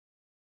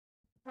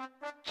I'm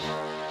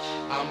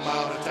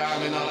out of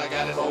time and all I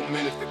got is 4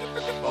 minutes.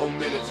 4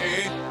 minutes,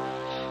 hey.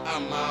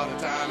 I'm out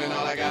of time and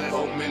all I got is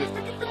 4 minutes.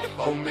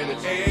 4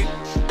 minutes, hey.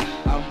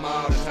 I'm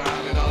out of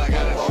time and all I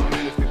got is 4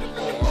 minutes.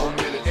 4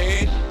 minutes,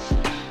 hey.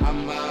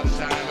 I'm out of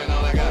time and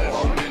all I got is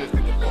 4 minutes.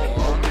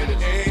 4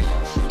 minutes, hey.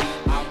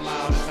 I'm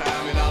out of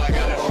time and all I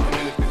got is 4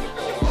 minutes.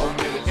 4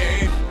 minutes,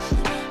 hey.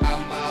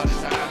 I'm out of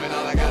time and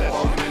all I got is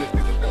 4 minutes.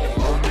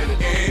 4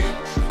 minutes, hey.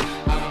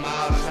 I'm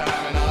out of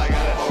time and all I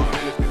got is 4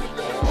 minutes.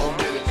 4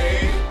 minutes,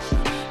 hey.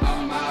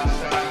 I'm out of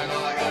time and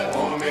all I got is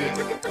 4 minutes.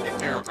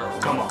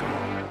 Come on.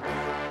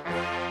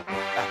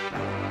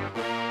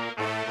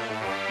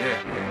 Yeah.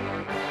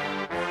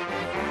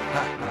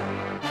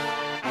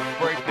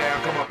 Break down,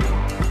 come on.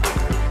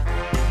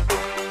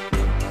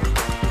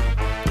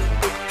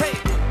 Hey,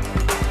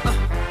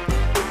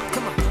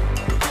 come on,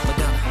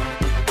 Madonna.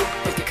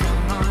 If you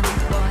come on,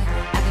 boy,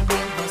 I've been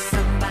waiting for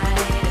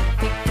somebody to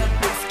pick up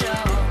my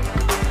straw.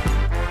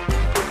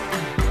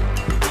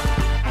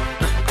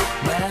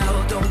 Well,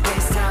 don't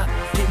waste time,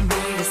 give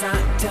me the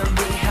sign, tell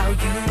me how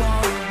you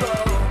want to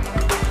roll.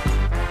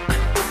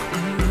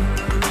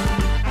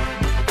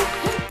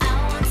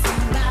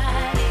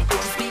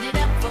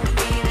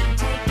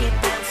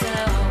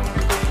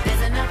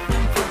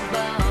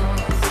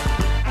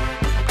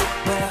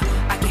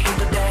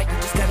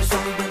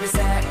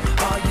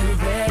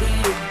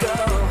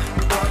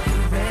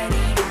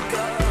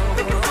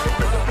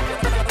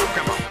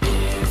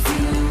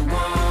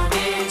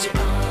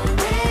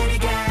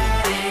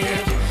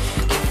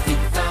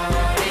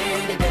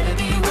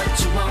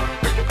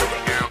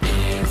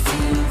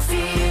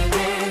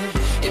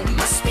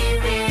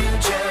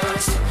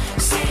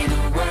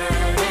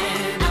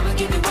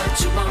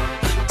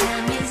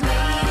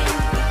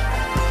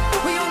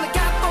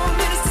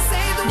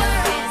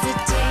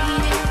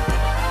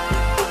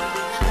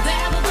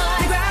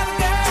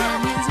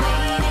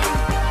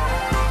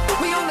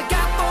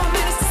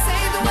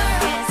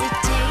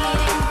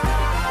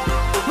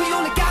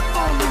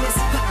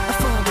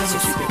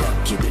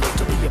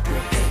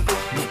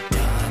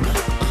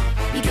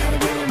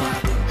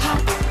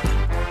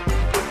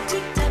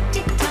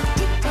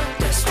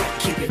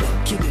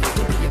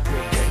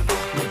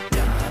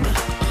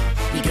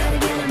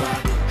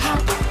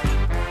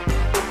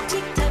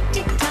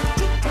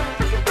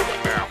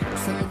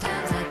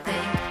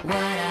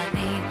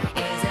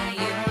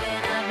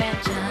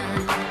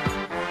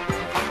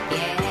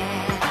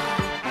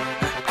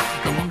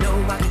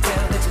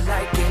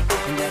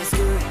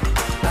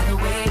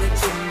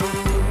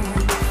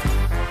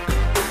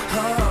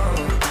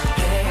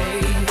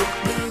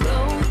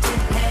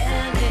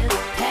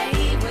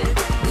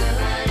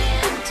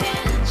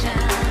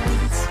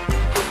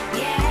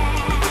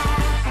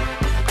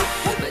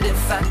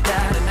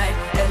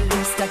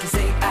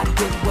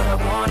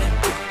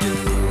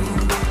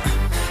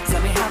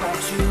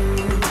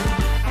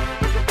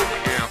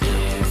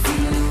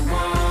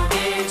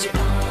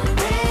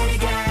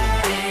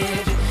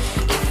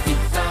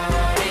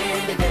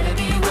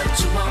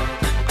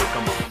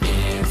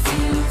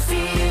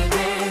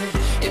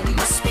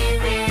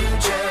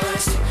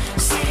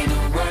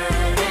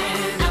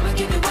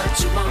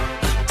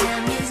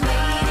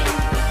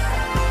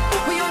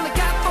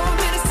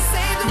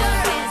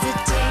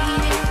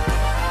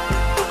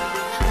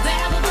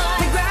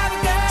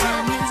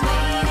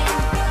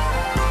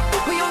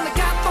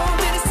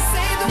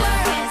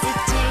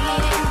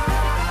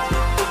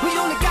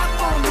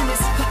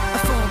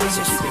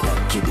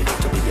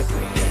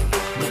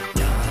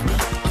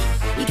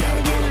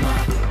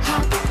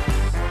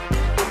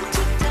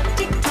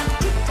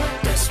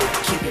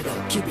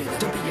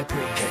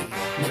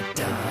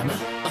 Madonna,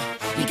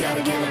 you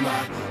gotta get on my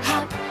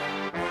hop.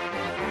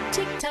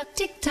 Tick tock,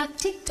 tick tock,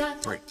 tick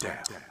tock. Break down.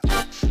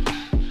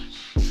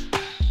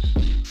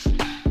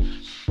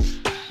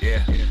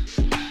 Yeah.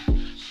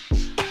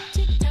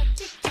 Tick tock,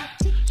 tick tock,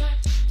 tick tock.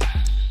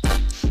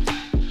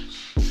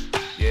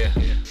 Yeah.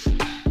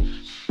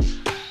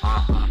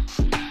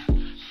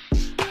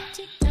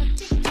 Tick tock,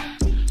 tick tock,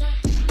 tick tock.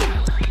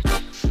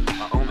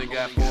 I only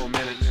got 4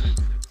 minutes to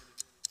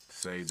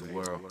save the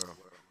world.